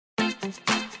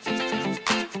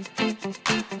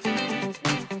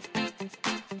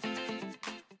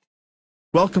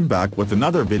Welcome back with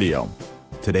another video.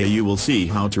 Today you will see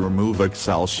how to remove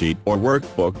Excel sheet or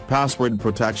workbook password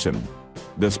protection.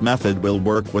 This method will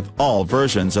work with all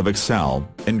versions of Excel,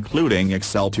 including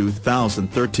Excel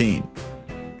 2013.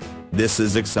 This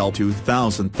is Excel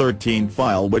 2013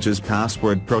 file which is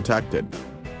password protected.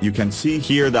 You can see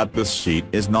here that this sheet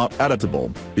is not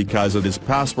editable, because it is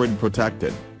password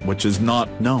protected, which is not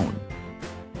known.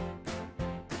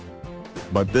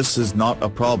 But this is not a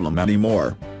problem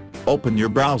anymore. Open your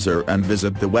browser and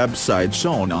visit the website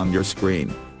shown on your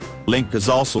screen. Link is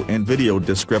also in video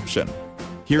description.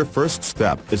 Here first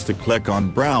step is to click on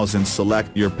Browse and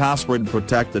select your password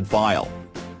protected file.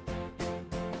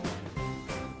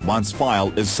 Once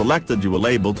file is selected, you will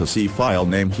able to see file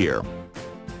name here.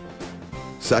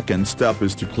 Second step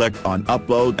is to click on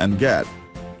Upload and Get.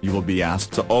 You will be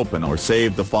asked to open or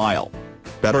save the file.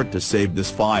 Better to save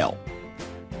this file.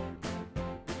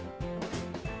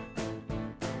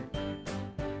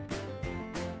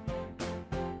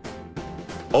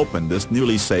 Open this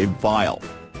newly saved file.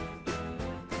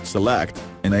 Select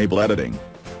Enable Editing.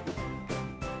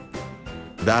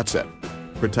 That's it.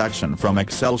 Protection from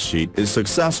Excel sheet is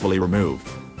successfully removed.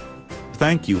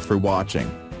 Thank you for watching.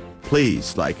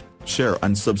 Please like, share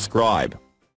and subscribe.